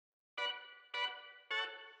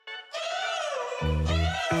This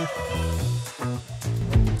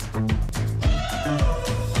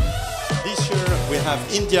year we have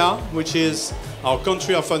India, which is our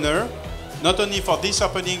country of honor, not only for this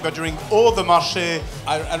opening but during all the Marché.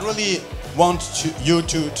 I really want you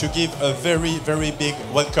to give a very, very big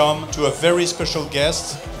welcome to a very special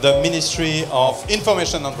guest, the Ministry of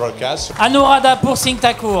Information and Broadcast. Anuradha pour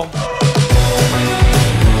Singtakur.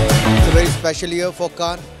 It's a very special year for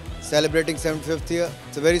Cannes, celebrating 75th year.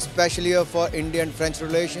 It's a very special year for India and French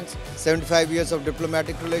relations, 75 years of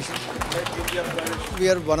diplomatic relations. We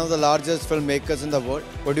are one of the largest filmmakers in the world,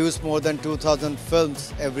 produce more than 2,000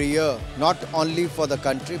 films every year, not only for the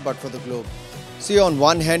country but for the globe. See, on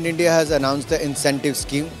one hand, India has announced the incentive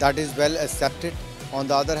scheme that is well accepted. On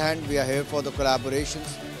the other hand, we are here for the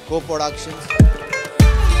collaborations, co-productions.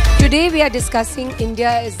 Today we are discussing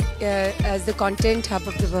India as the content hub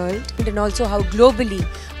of the world, and also how globally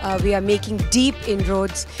we are making deep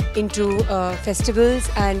inroads into festivals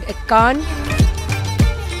and at Cannes.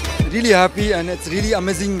 Really happy, and it's really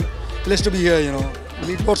amazing place to be here, you know.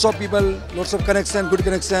 Meet lots of people, lots of connection, good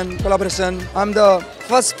connection, collaboration. I'm the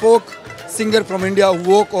first folk singer from India who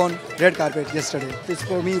walked on red carpet yesterday. This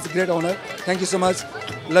for me is a great honor. Thank you so much.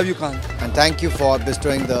 Love you, Cannes. And thank you for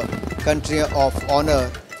bestowing the country of honor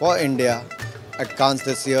for India at Cannes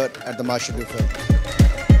this year at the Marché du Film.